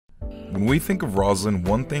When we think of Rosslyn,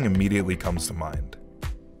 one thing immediately comes to mind: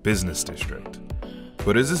 business district.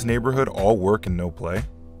 But is this neighborhood all work and no play?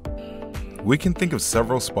 We can think of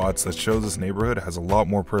several spots that show this neighborhood has a lot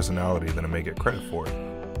more personality than it may get credit for.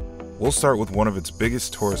 We'll start with one of its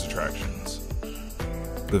biggest tourist attractions,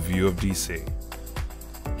 the view of DC.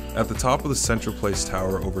 At the top of the Central Place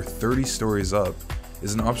Tower, over 30 stories up,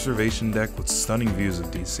 is an observation deck with stunning views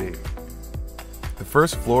of DC. The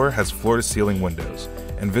first floor has floor-to-ceiling windows,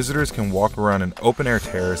 and visitors can walk around an open-air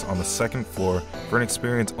terrace on the second floor for an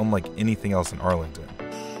experience unlike anything else in Arlington.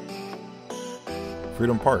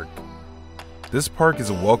 Freedom Park. This park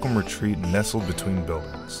is a welcome retreat nestled between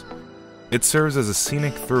buildings. It serves as a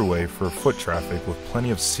scenic throughway for foot traffic with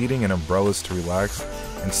plenty of seating and umbrellas to relax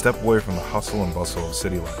and step away from the hustle and bustle of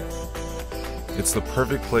city life. It's the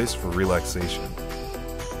perfect place for relaxation.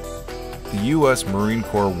 The U.S. Marine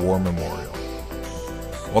Corps War Memorial.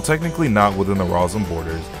 While technically not within the Rosslyn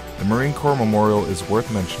borders, the Marine Corps Memorial is worth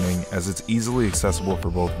mentioning as it's easily accessible for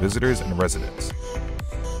both visitors and residents.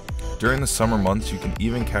 During the summer months, you can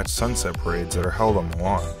even catch sunset parades that are held on the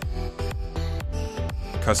lawn.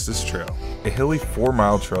 Custis Trail, a hilly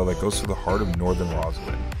 4-mile trail that goes through the heart of northern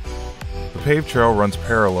Rosslyn. The paved trail runs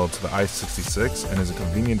parallel to the I-66 and is a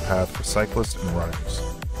convenient path for cyclists and runners.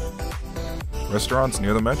 Restaurants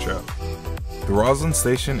near the metro. The Rosslyn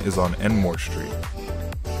station is on Enmore Street,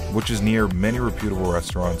 which is near many reputable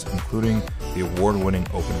restaurants, including the award-winning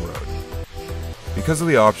Open Road. Because of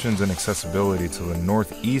the options and accessibility to the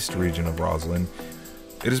northeast region of Rosslyn,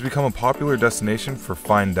 it has become a popular destination for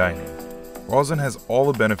fine dining. Rosslyn has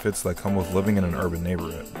all the benefits that come with living in an urban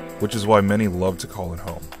neighborhood, which is why many love to call it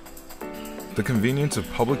home. The convenience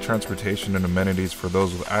of public transportation and amenities for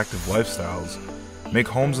those with active lifestyles make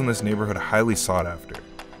homes in this neighborhood highly sought after.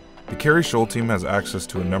 The Keri Shull Team has access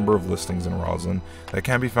to a number of listings in Rosslyn that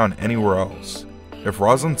can't be found anywhere else. If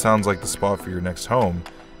Rosslyn sounds like the spot for your next home,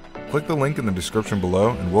 click the link in the description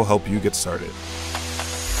below and we'll help you get started.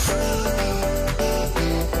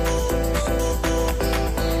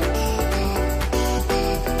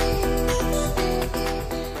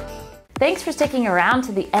 Thanks for sticking around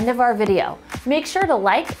to the end of our video. Make sure to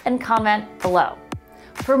like and comment below.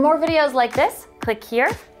 For more videos like this, click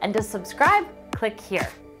here, and to subscribe, click here.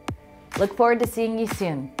 Look forward to seeing you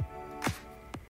soon.